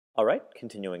All right,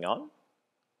 continuing on.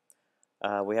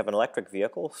 We have an electric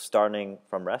vehicle starting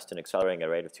from rest and accelerating at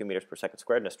a rate of 2 meters per second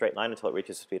squared in a straight line until it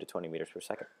reaches a speed of 20 meters per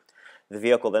second. The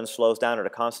vehicle then slows down at a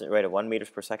constant rate of 1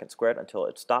 meters per second squared until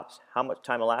it stops. How much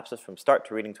time elapses from start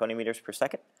to reading 20 meters per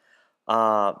second?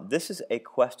 This is a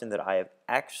question that I have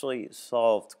actually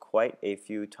solved quite a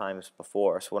few times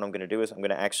before. So what I'm going to do is I'm going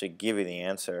to actually give you the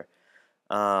answer.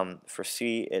 For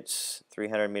C, it's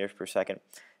 300 meters per second.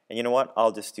 And you know what?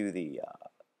 I'll just do the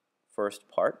first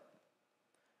part.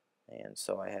 And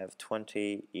so I have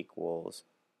 20 equals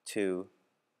 2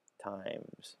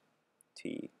 times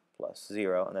t plus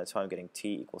 0, and that's how I'm getting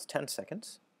t equals 10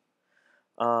 seconds.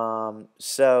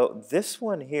 So this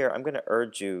one here, I'm going to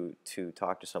urge you to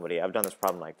talk to somebody. I've done this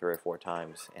problem like 3 or 4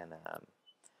 times, and I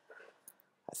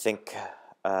think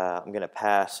I'm going to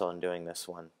pass on doing this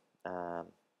one. I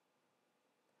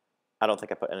don't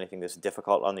think I put anything this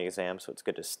difficult on the exam, so it's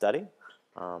good to study.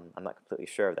 I'm not completely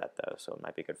sure of that, though, so it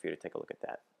might be good for you to take a look at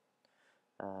that.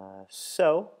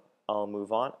 So I'll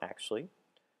move on actually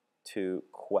to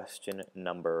question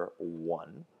number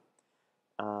 1.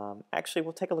 Actually,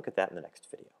 we'll take a look at that in the next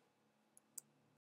video.